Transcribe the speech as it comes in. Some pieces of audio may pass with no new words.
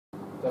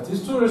that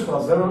is 2 raised to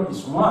power 0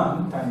 is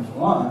 1 times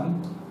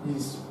 1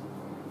 is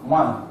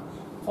 1.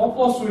 4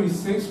 plus 2 is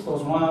 6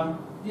 plus 1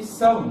 is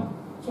 7.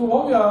 So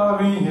what we are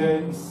having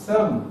here is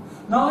 7.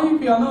 Now if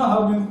we are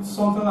now having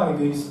something like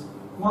this,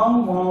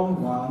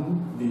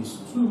 111 base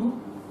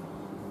 2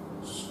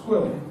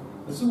 square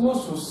is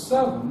equals to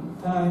 7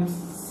 times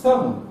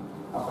 7,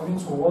 according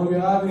to what we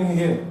are having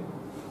here.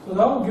 So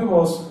that will give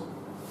us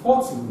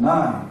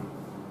 49.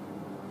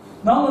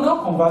 Now we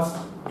now convert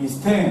base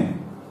 10.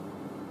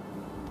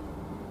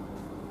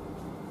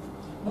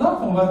 We now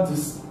convert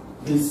this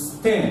base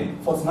 10,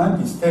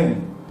 49 base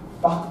 10,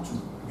 back to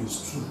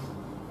base 2.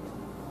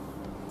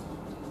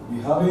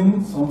 We're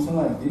having something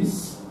like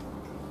this.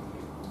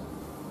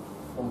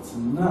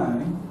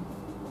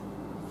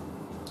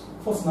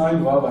 49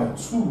 divided by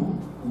 2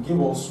 will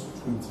give us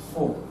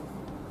 24.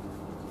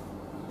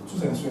 2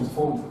 times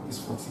 24 is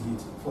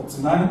 48.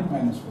 49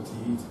 minus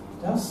 48,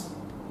 that's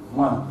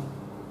 1.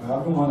 We're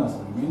having 1 as a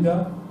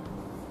remainder.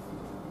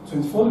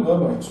 24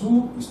 divided by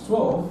 2 is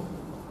 12.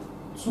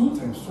 2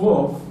 times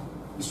 12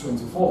 is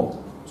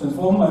 24.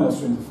 24 minus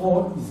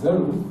 24 is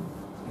 0.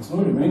 There's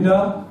no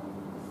remainder.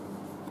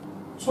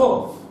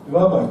 12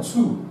 divided by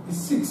 2 is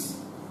 6.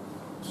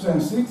 2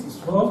 times 6 is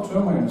 12.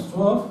 12 minus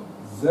 12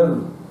 is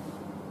 0.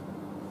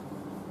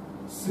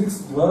 6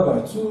 divided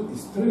by 2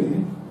 is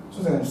 3.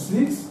 2 times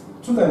 6,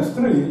 2 times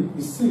 3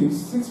 is 6.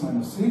 6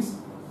 minus 6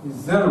 is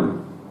 0.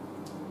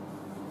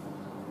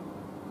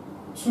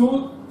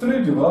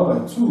 3 divided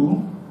by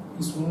 2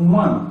 is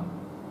 1.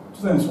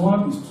 2 times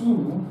 1 is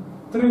 2.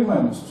 3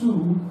 minus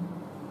 2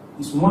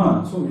 is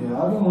 1. So we are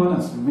having 1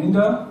 as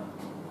remainder.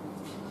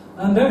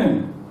 And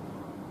then,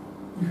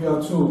 if you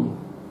are to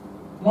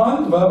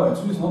 1 divided by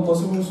 2 is not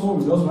possible, so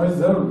we just write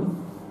 0.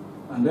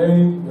 And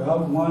then you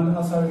have 1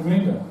 as a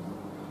remainder.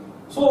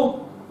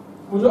 So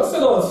we just say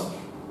that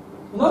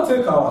we will not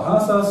take our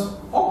answers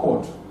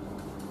upward.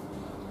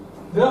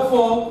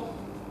 Therefore,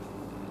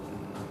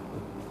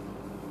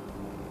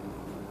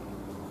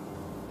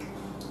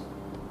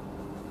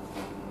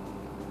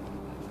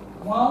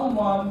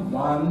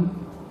 one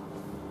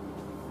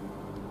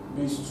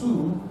base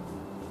 2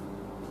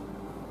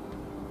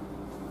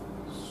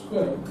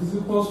 square is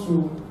equals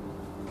to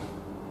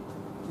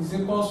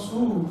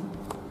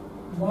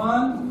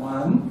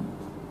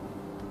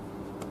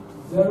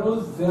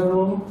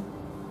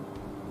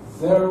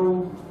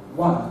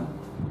 110001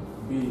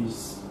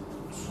 base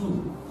 2,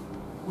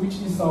 which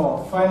is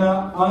our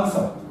final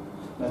answer.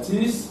 That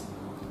is,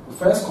 we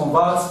first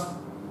convert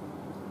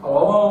our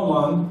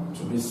 111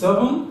 to base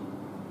 7.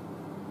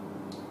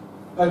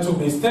 To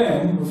base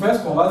 10, we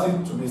first convert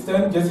it to base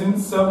 10, getting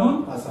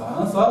 7 as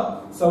our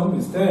answer, 7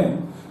 base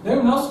 10. Then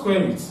we now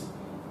square it,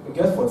 we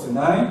get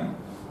 49.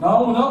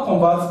 Now we now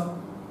convert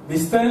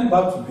base 10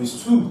 back to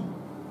base 2.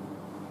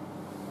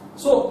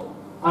 So,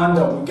 and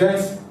we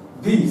get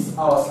this as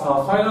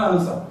our final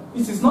answer.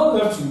 It is not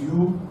left to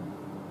you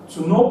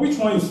to know which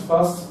one is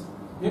first,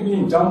 maybe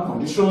in JAMB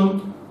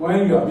condition,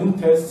 when you are being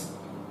tested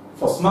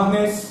for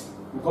smartness,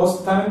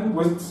 because time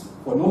waits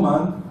for no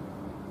man.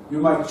 You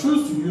might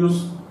choose to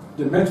use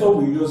the method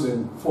we're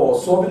using for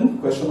solving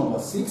question number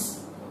 6,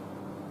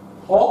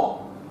 or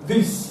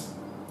this.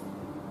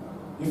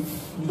 If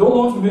you don't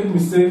want to make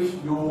mistake,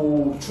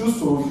 you choose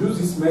to use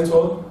this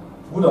method,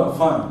 good and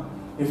fine.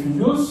 If you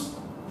use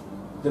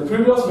the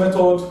previous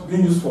method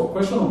being used for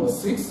question number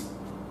 6,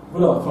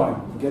 good and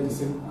fine, you get the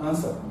same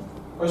answer.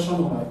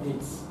 Question number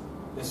 8,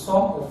 the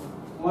sum of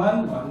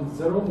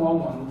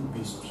 11011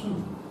 base 2,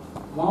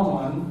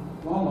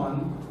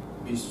 1111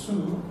 base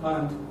 2,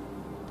 and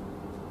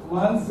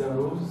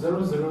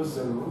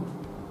 10000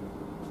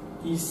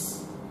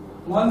 is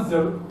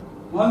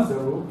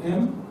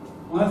 10n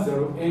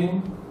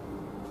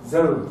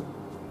 0.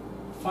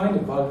 Find the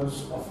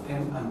values of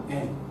m and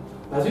n.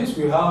 That is,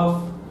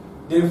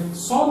 they've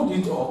summed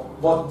it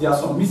up, but there are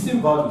some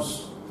missing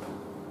values,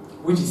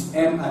 which is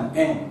m and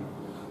n.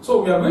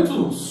 So we are going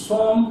to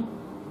sum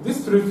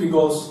these 3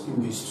 figures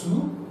in base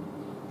 2,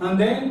 and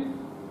then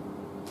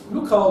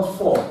look out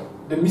for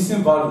the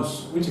missing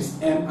values, which is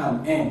m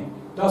and n.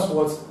 That's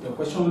what the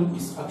question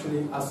is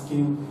actually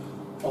asking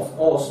of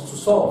us to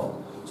solve.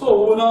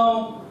 So we'll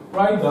now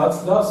write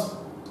that. That's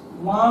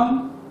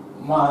 1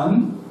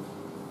 1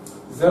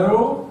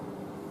 0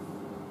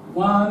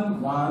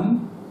 1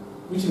 1,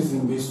 which is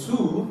in base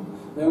 2.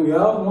 Then we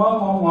have 1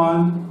 1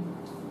 1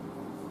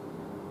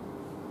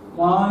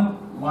 1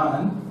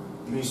 1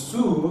 base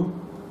 2,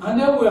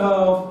 and then we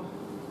have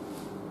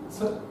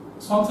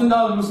something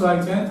that looks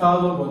like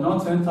 10,000, but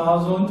not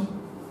 10,000.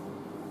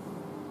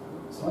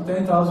 It's not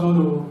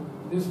 10,000.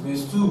 This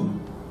base 2.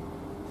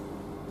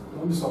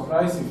 Don't be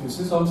surprised if you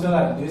see something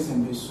like this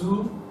in base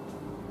 2.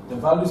 The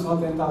value is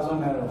not 10,000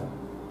 naira.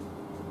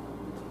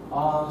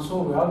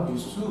 So we have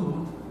base 2,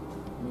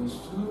 and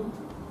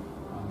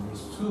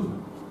base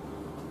 2.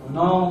 We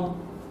now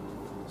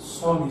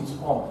sum it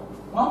up.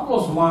 1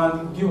 plus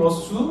 1 give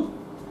us 2.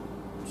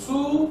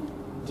 2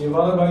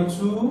 divided by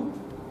 2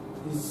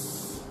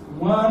 is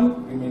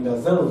 1,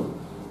 remainder 0.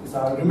 It's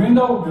our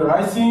remainder we'll be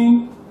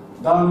writing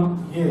down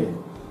here.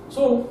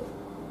 So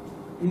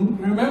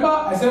Remember,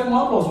 I said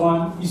 1 plus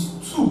 1 is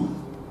 2.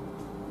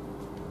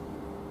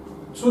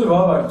 2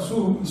 divided by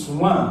 2 is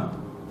 1.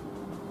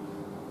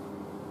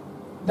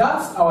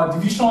 That's our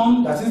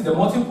division, that is the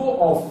multiple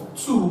of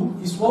 2,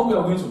 is what we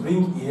are going to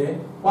bring here,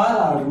 while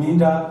our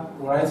remainder,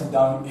 we write it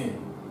down here.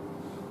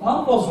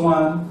 1 plus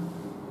 1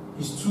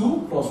 is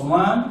 2, plus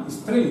 1 is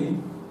 3.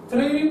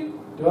 3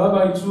 divided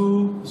by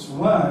 2 is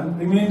 1,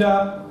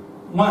 remainder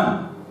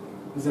 1.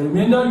 Is the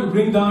remainder you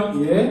bring down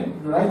here,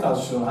 you write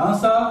as your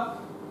answer,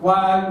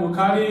 while you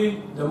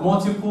carry the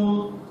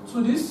multiple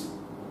to this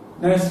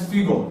next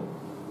figure.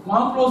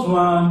 1 plus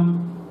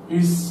 1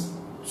 is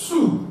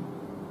 2.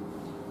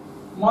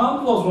 1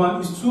 plus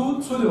 1 is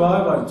 2, 2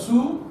 divided by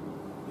 2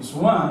 is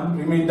 1,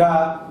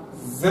 remainder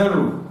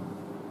 0.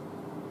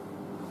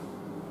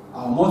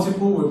 Our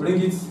multiple will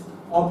bring it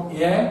up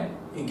here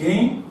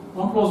again.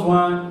 1 plus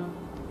 1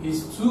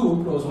 is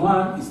 2, plus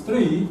 1 is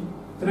 3.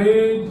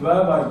 3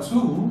 divided by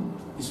 2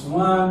 is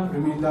 1,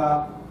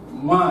 remainder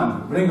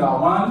 1. Bring our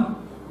 1,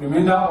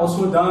 remainder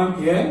also down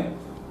here,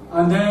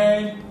 and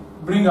then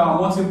bring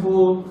our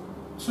multiple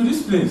to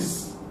this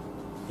place.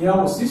 Here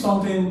we'll see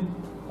something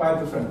quite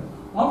different.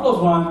 1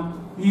 plus 1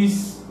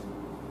 is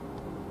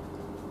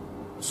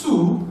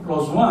 2,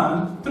 plus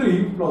 1,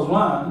 3, plus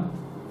 1,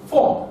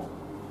 4.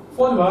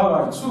 4 divided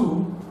by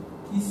 2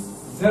 is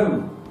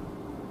 0.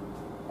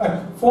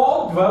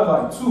 4 divided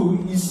by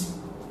 2 is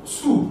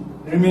 2,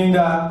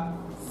 remainder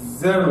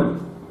 0.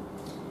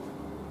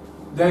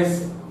 There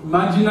is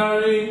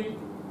imaginary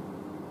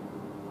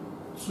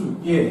 2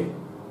 here.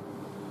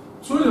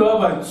 2 divided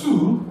by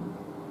 2,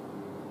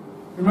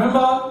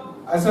 remember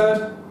I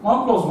said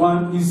 1 plus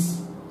 1 is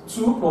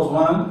 2 plus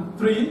 1,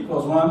 3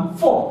 plus 1,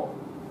 4.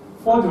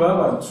 4 divided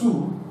by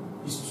 2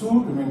 is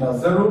 2, remainder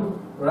 0.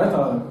 Write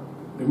our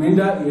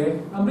remainder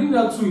here and bring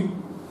that 2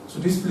 to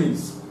this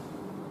place.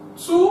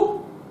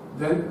 2,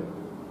 then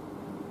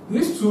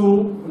these 2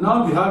 will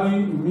now be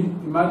having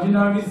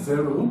imaginary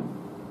 0,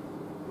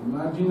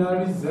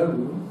 imaginary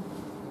 0,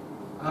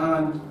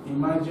 and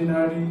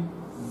imaginary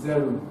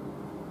 0.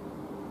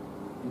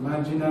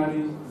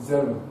 Imaginary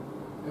 0.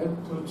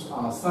 Let's put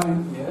our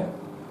sign here.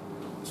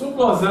 2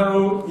 plus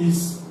 0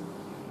 is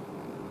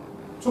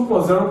 2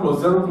 plus 0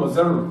 plus 0 plus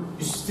 0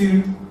 is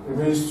still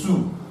remains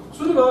 2.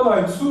 2 divided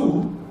by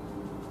 2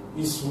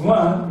 is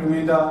 1,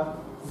 remainder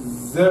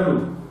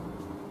 0.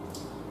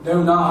 Then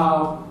we now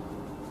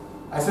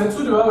have, I said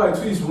 2 divided by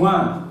 2 is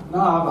 1. Now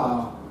I have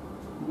our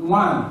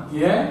 1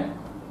 here,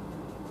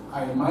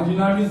 our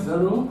imaginary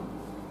 0,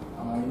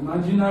 our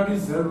imaginary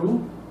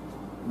 0,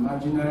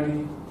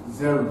 imaginary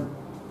 0.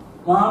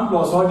 1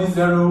 plus all these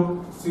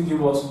 0 still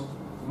give us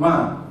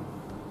 1.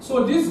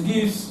 So this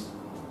gives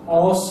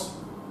us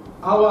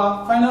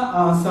our final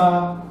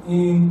answer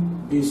in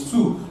base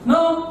 2.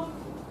 Now,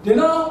 they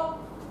now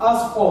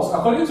ask us,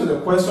 according to the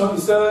question, it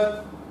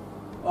said,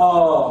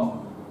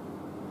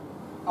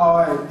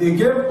 they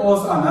gave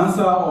us an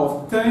answer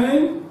of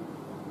 10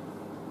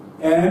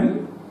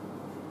 M,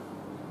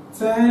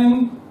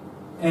 10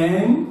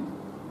 N,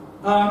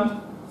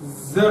 and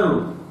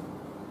 0.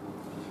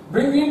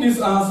 Bringing this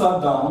answer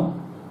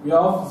down, we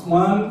have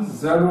 1,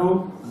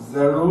 0,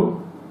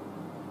 0,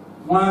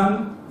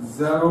 1,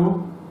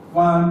 0,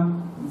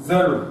 1,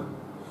 0.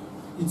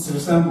 It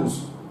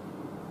resembles.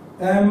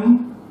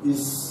 M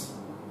is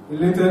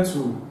related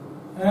to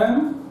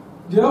M.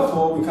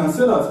 Therefore, we can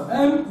say that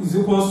M is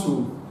equal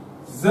to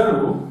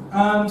 0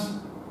 and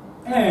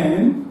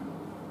N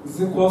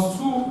is equal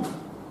to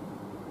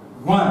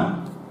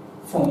 1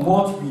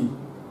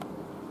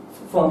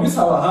 from this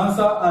our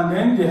answer, and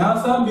then the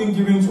answer being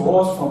given to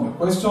us from the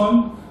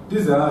question.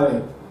 This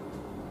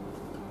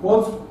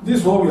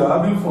is what we are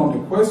having from the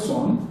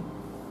question.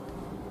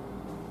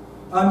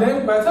 And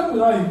then by the time we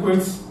now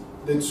equate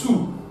the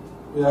 2,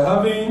 we are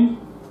having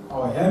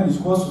our M is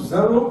equal to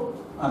 0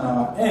 and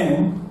our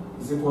N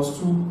is equal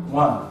to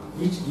 1,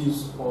 which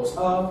gives us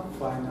our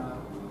final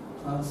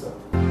answer.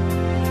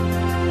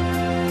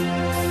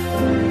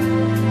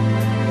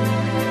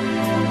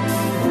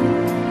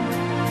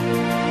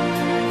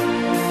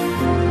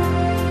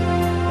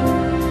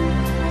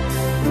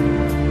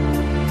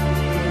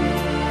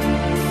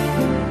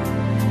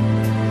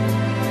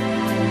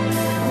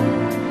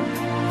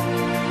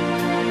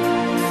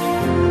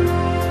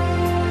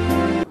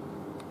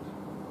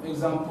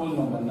 Example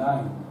number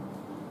 9.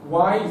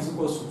 Y is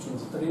equal to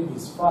 23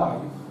 base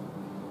 5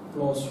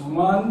 plus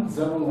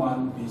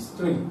 101 base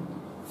 3.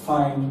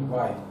 Find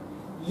Y.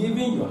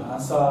 Leaving your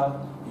answer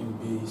in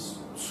base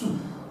 2.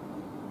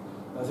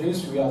 That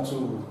is, we are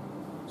to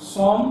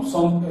sum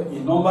a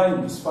number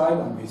in base 5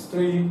 and base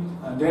 3,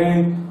 and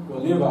then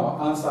we'll leave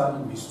our answer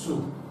in base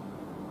 2.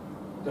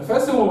 The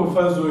first thing we will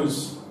first do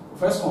is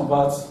first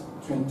convert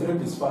 23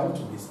 base 5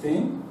 to base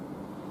 10,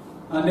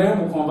 and then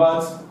we'll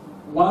convert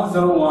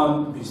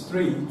 101 base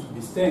 3 to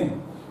base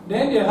 10.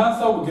 Then the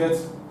answer we get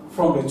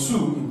from the 2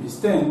 in base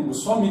 10, we'll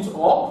sum it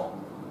up.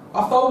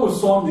 After we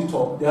sum it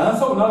up, the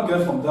answer we'll now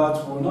get from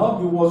that will now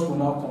be what we'll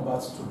now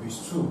convert to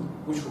base 2,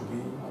 which will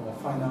be our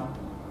final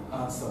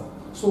answer.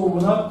 So we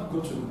will now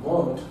go to the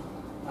board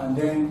and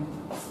then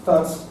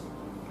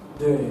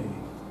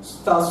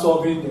start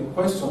solving the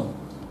question.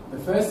 The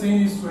first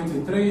thing is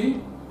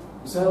 23.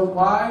 We say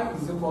y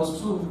is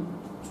equals to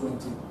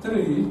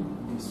 23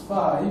 is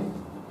 5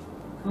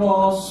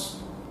 plus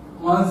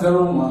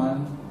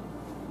 101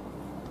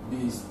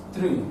 is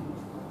 3.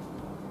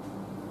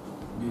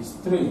 Is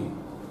 3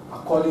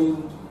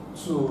 according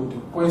to the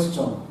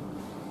question.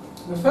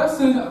 The first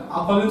thing,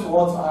 according to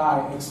what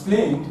I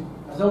explained,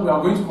 I said we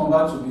are going to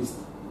convert to this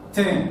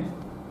 10.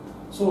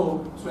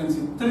 So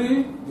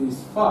 23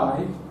 is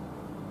 5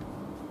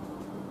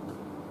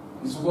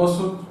 is equals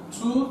to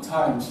 2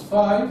 times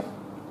 5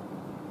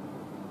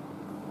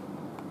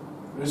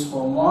 raised to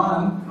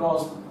 1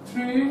 plus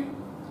 3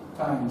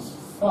 times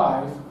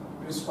 5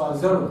 raised to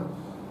 0.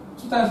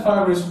 2 times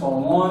 5 raised to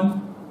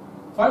 1.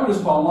 5 raised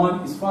to 1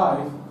 is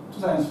 5.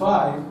 2 times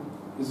 5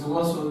 is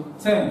equals to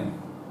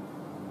 10.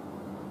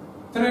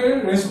 3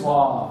 raised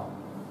to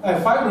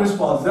 5 raised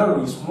to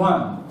 0 is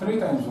 1. 3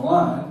 times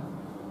 1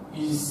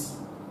 is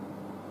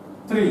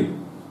 3,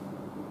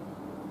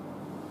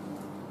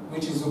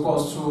 which is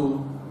equals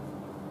to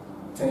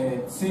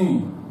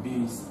 13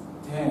 base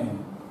 10.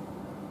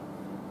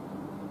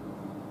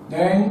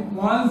 Then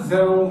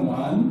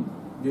 101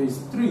 base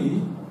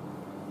 3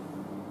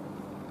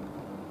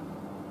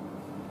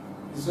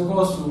 is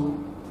equals to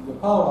the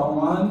power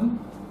 1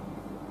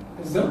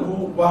 0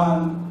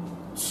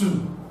 1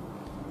 2.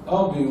 That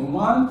will be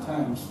 1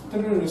 times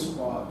 3 raised to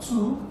power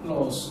 2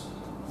 plus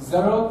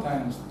 0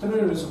 times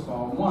 3 raised to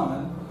power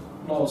 1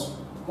 plus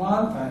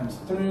 1 times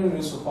 3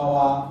 raised to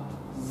power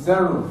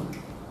 0.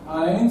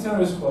 And anything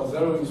raised to power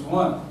 0 is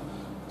 1.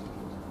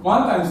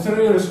 1 times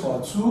 3 raised to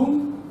power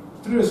 2.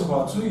 3 raised to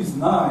power 2 is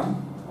 9.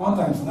 1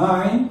 times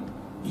 9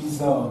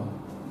 is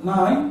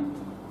 9.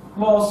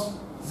 Plus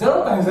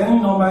 0 times any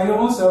number,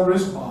 even 0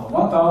 raised to power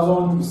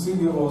 1000 will still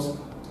give us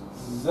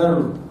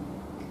 0.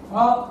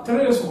 Well, 3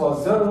 raised to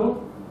power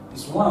 0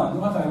 is 1.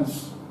 1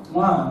 times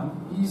 1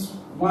 is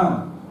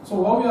 1. So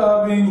what we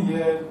are having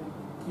here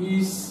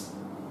is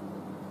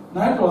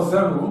 9 plus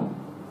 0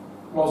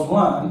 plus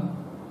 1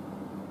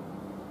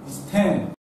 is 10.